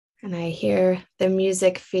And I hear the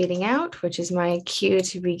music fading out, which is my cue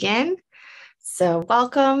to begin. So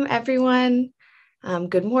welcome everyone.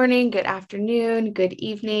 Good morning, good afternoon, good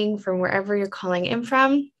evening from wherever you're calling in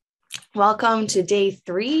from. Welcome to day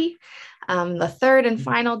 3, the third and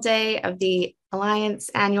final day of the Alliance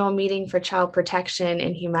annual meeting for child protection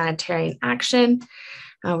and humanitarian action.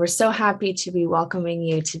 We're so happy to be welcoming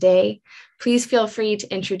you today. Please feel free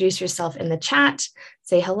to introduce yourself in the chat,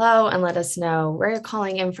 say hello, and let us know where you're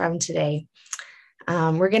calling in from today.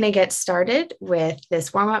 We're going to get started with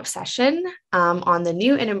this warm-up session on the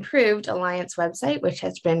new and improved Alliance website, which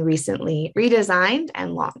has been recently redesigned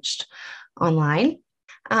and launched online.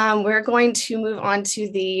 We're going to move on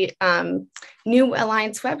to the new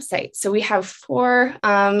Alliance website. So we have 4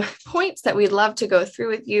 points that we'd love to go through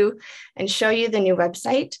with you and show you the new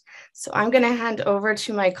website. So I'm going to hand over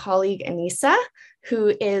to my colleague Anissa,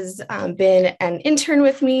 who has been an intern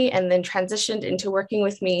with me and then transitioned into working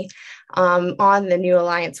with me on the new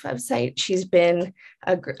Alliance website. She's been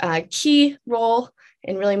a key role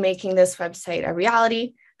in really making this website a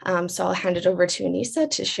reality. So I'll hand it over to Anissa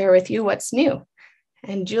to share with you what's new.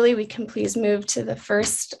 And Julie, we can please move to the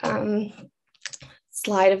first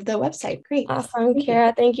slide of the website. Great. Awesome,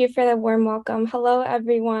 Kara. Thank you for the warm welcome. Hello,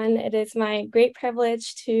 everyone. It is my great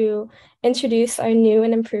privilege to introduce our new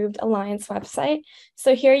and improved Alliance website.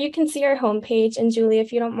 So here you can see our homepage. And Julie,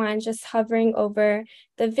 if you don't mind just hovering over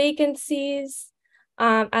the vacancies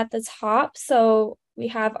at the top. So we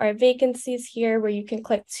have our vacancies here where you can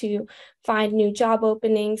click to find new job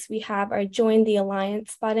openings. We have our Join the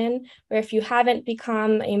Alliance button, where if you haven't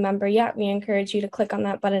become a member yet, we encourage you to click on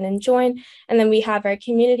that button and join. And then we have our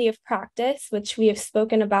Community of Practice, which we have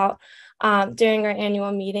spoken about during our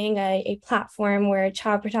annual meeting, a platform where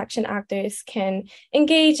child protection actors can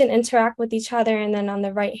engage and interact with each other. And then on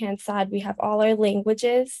the right-hand side, we have all our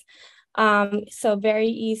languages. So very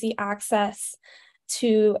easy access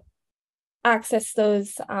to access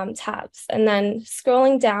those tabs. And then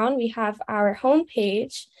scrolling down, we have our home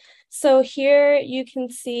page. So here you can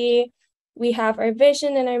see we have our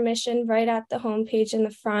vision and our mission right at the home page in the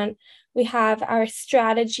front. We have our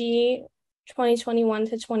strategy 2021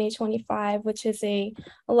 to 2025, which is a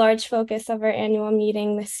large focus of our annual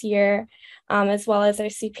meeting this year, as well as our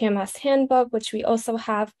CPMS handbook, which we also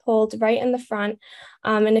have pulled right in the front.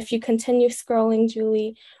 And if you continue scrolling,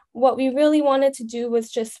 Julie, what we really wanted to do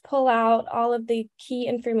was just pull out all of the key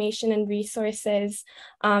information and resources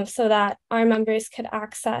so that our members could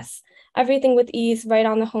access everything with ease right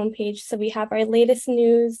on the homepage. So we have our latest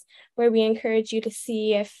news where we encourage you to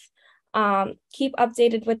see if keep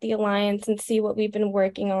updated with the Alliance and see what we've been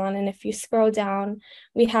working on. And if you scroll down,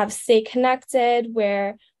 we have Stay Connected,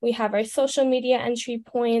 where we have our social media entry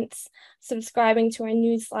points, subscribing to our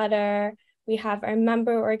newsletter. We have our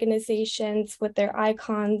member organizations with their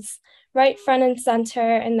icons right front and center.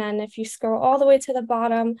 And then if you scroll all the way to the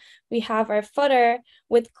bottom, we have our footer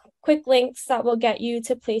with quick links that will get you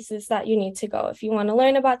to places that you need to go. If you want to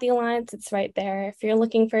learn about the Alliance, it's right there. If you're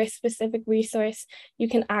looking for a specific resource, you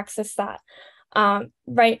can access that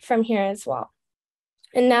right from here as well.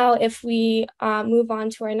 And now if we move on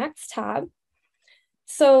to our next tab.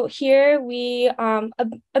 So here we,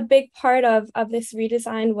 a big part of this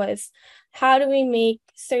redesign was how do we make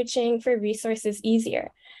searching for resources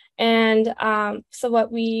easier? And so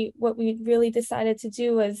what we really decided to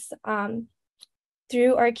do was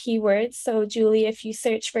through our keywords. So Julie, if you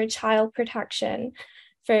search for child protection,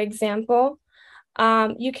 for example,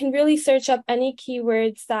 you can really search up any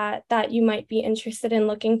keywords that you might be interested in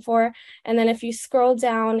looking for. And then if you scroll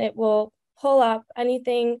down, it will pull up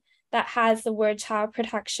anything that has the word child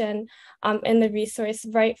protection in the resource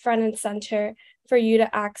right front and center for you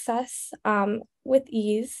to access with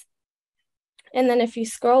ease. And then if you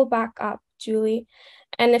scroll back up, Julie,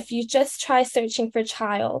 and if you just try searching for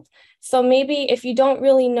child, so maybe if you don't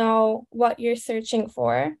really know what you're searching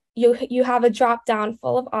for, you have a drop down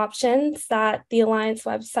full of options that the Alliance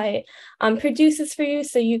website produces for you.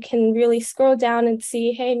 So you can really scroll down and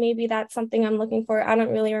see, hey, maybe that's something I'm looking for. I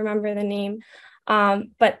don't really remember the name.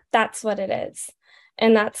 But that's what it is.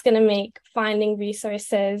 And that's going to make finding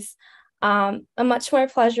resources a much more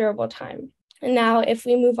pleasurable time. And now if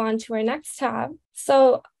we move on to our next tab.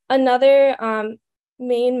 So another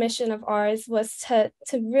main mission of ours was to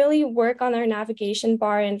really work on our navigation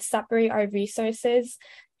bar and separate our resources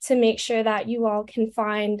to make sure that you all can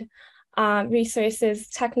find resources,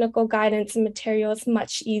 technical guidance and materials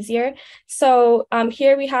much easier. So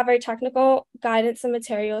here we have our technical guidance and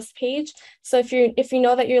materials page. So if you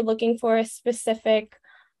know that you're looking for a specific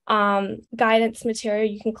guidance material,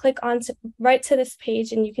 you can click on right to this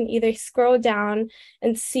page, and you can either scroll down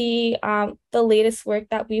and see the latest work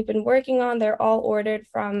that we've been working on. They're all ordered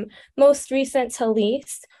from most recent to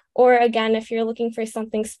least. Or again, if you're looking for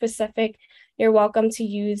something specific, you're welcome to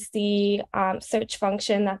use the search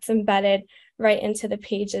function that's embedded right into the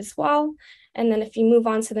page as well. And then if you move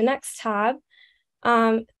on to the next tab,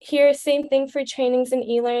 here, same thing for trainings and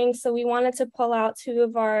e-learning. So we wanted to pull out 2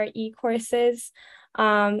 of our e-courses,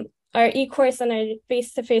 our e-course and our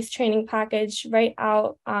face-to-face training package right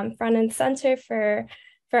out front and center for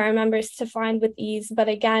our members to find with ease. But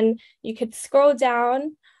again, you could scroll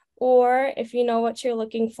down, or if you know what you're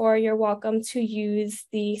looking for, you're welcome to use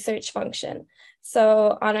the search function.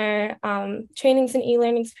 So on our trainings and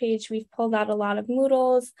e-learnings page, we've pulled out a lot of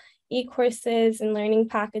Moodles, e-courses, and learning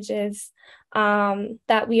packages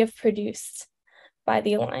that we have produced by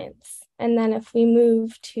the Alliance. And then if we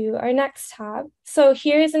move to our next tab, so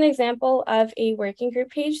here's an example of a working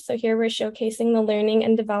group page. So here we're showcasing the learning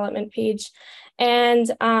and development page. And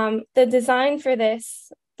the design for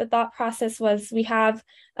this, the thought process was, we have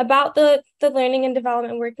about the learning and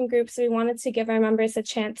development working group. So we wanted to give our members a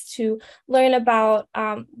chance to learn about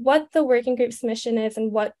what the working group's mission is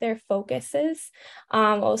and what their focus is.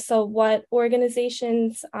 Also, what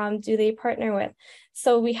organizations do they partner with?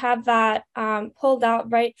 So we have that pulled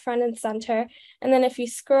out right front and center. And then if you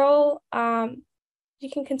scroll, you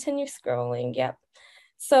can continue scrolling. Yep.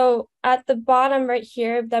 So at the bottom right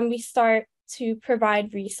here, then we start to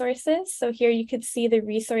provide resources. So here you could see the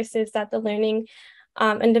resources that the Learning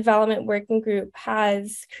and Development Working Group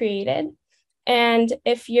has created. And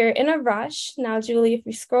if you're in a rush, now Julie, if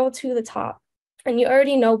we scroll to the top and you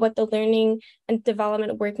already know what the Learning and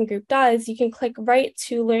Development Working Group does, you can click right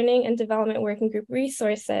to Learning and Development Working Group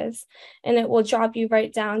resources, and it will drop you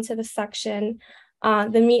right down to the section,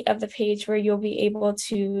 the meat of the page, where you'll be able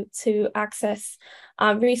to access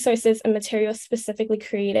resources and materials specifically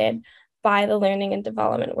created by the Learning and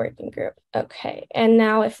Development Working Group. Okay, and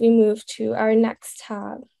now if we move to our next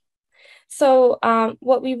tab. So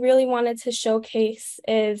what we really wanted to showcase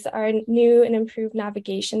is our new and improved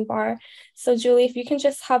navigation bar. So Julie, if you can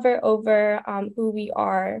just hover over who we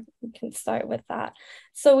are, we can start with that.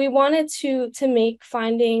 So we wanted to make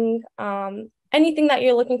finding anything that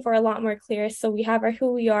you're looking for a lot more clear. So we have our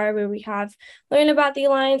who we are, where we have learn about the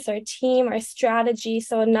Alliance, our team, our strategy.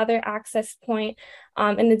 So another access point,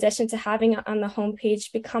 in addition to having it on the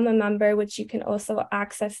homepage, become a member, which you can also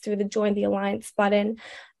access through the Join the Alliance button.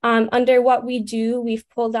 Under what we do, we've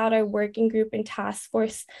pulled out our working group and task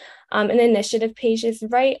force and initiative pages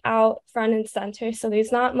right out front and center. So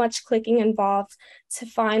there's not much clicking involved to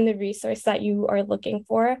find the resource that you are looking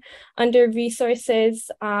for. Under resources,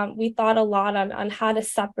 we thought a lot on how to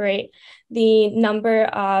separate the number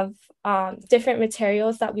of different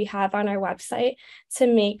materials that we have on our website to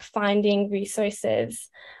make finding resources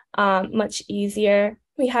much easier.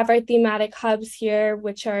 We have our thematic hubs here,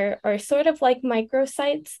 which are sort of like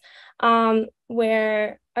microsites,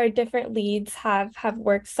 where our different leads have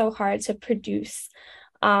worked so hard to produce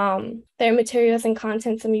their materials and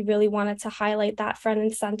contents, and we really wanted to highlight that front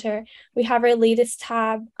and center. We have our latest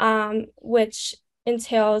tab, which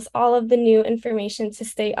entails all of the new information to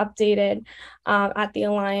stay updated at the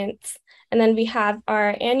Alliance. And then we have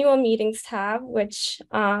our annual meetings tab, which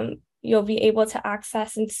you'll be able to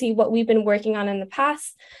access and see what we've been working on in the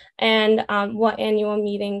past, and what annual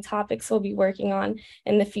meeting topics we'll be working on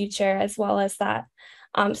in the future, as well as that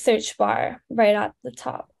search bar right at the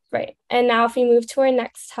top. Right. And now if we move to our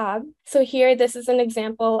next tab, so here, this is an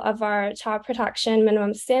example of our child protection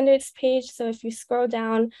minimum standards page. So if you scroll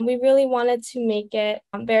down, we really wanted to make it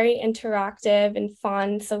very interactive and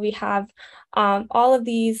fun. So we have all of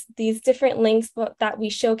these different links that we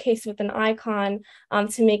showcase with an icon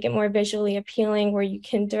to make it more visually appealing, where you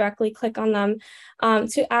can directly click on them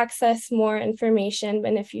to access more information.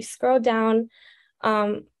 And if you scroll down,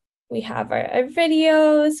 we have our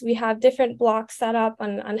videos, we have different blocks set up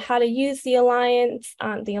on how to use the Alliance,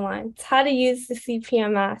 how to use the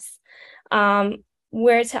CPMS,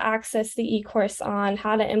 where to access the e-course on,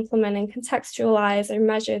 how to implement and contextualize or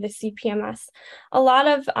measure the CPMS. A lot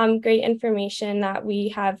of great information that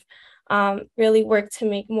we have really worked to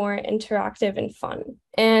make more interactive and fun.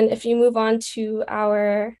 And if you move on to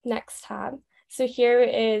our next tab, so here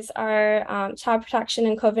is our child protection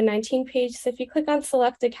and COVID-19 page. So if you click on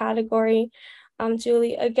select a category,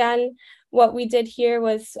 Julie, again, what we did here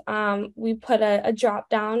was we put a drop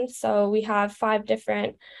down. So we have 5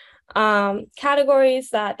 different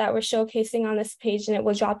categories that we're showcasing on this page, and it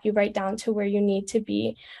will drop you right down to where you need to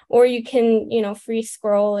be. Or you can, free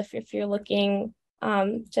scroll if you're looking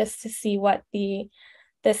just to see what the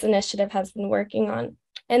this initiative has been working on.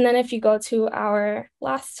 And then if you go to our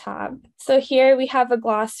last tab, so here we have a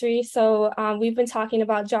glossary. So we've been talking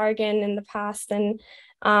about jargon in the past, and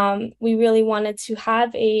we really wanted to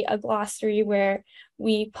have a glossary where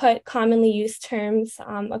we put commonly used terms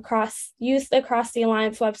used across the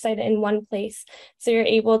Alliance website in one place. So you're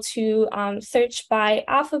able to search by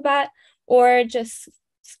alphabet or just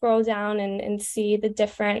scroll down and see the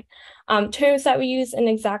different terms that we use and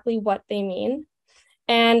exactly what they mean.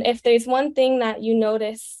 And if there's one thing that you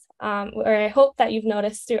notice, or I hope that you've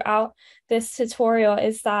noticed throughout this tutorial,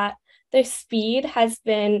 is that their speed has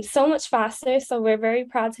been so much faster. So we're very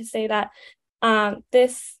proud to say that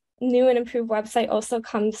this new and improved website also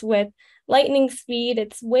comes with lightning speed.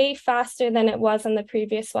 It's way faster than it was on the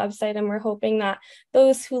previous website. And we're hoping that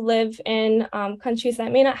those who live in countries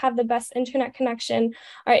that may not have the best internet connection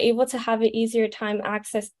are able to have an easier time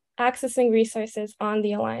accessing resources on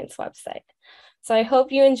the Alliance website. So I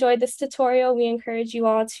hope you enjoyed this tutorial. We encourage you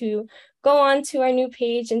all to go on to our new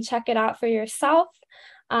page and check it out for yourself.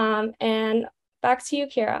 And back to you,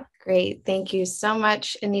 Kira. Great. Thank you so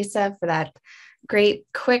much, Anissa, for that great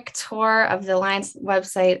quick tour of the Alliance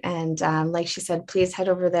website. And like she said, please head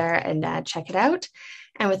over there and check it out.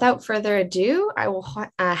 And without further ado, I will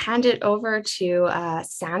hand it over to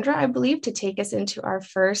Sandra, I believe, to take us into our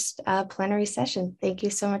first plenary session. Thank you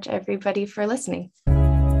so much, everybody, for listening.